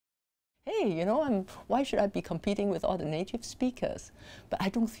hey, you know, why should I be competing with all the native speakers? But I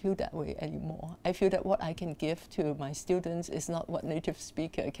don't feel that way anymore. I feel that what I can give to my students is not what native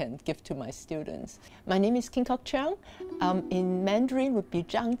speaker can give to my students. My name is King-Kok Cheung. In Mandarin would be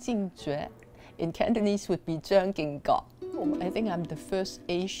Zhang Jingjue. In Cantonese would be Zhang King-Kok. I think I'm the first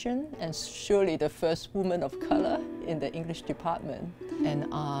Asian and surely the first woman of color in the English department. And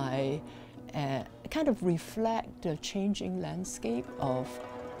I kind of reflect the changing landscape of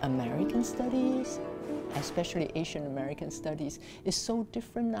American studies, especially Asian American studies, is so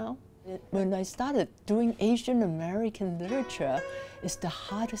different now. When I started doing Asian American literature, it's the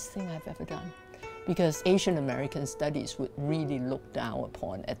hardest thing I've ever done, because Asian American studies would really look down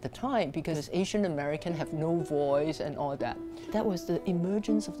upon at the time, because Asian American have no voice and all that. That was the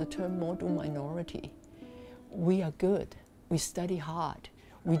emergence of the term model minority. We are good, we study hard,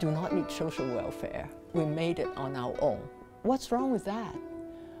 we do not need social welfare, we made it on our own. What's wrong with that?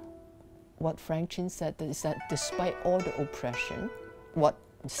 What Frank Chin said is that despite all the oppression,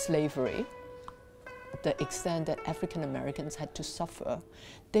 slavery, the extent that African Americans had to suffer,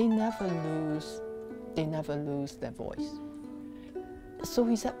 they never lose their voice. So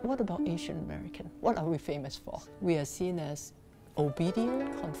he said, what about Asian American? What are we famous for? We are seen as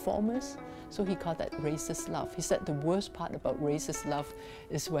obedient, conformists, so he called that racist love. He said the worst part about racist love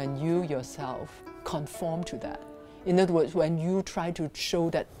is when you yourself conform to that. In other words, when you try to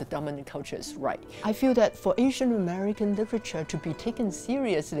show that the dominant culture is right. I feel that for Asian American literature to be taken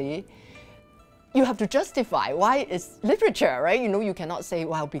seriously, you have to justify why it's literature, right? You know, you cannot say,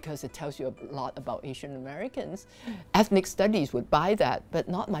 well, because it tells you a lot about Asian Americans. Ethnic studies would buy that, but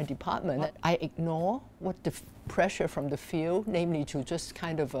not my department. I ignore what the pressure from the field, namely to just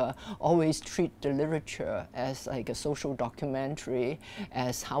kind of always treat the literature as like a social documentary,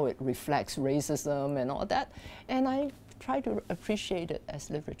 as how it reflects racism and all that. And I try to appreciate it as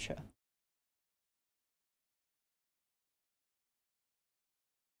literature.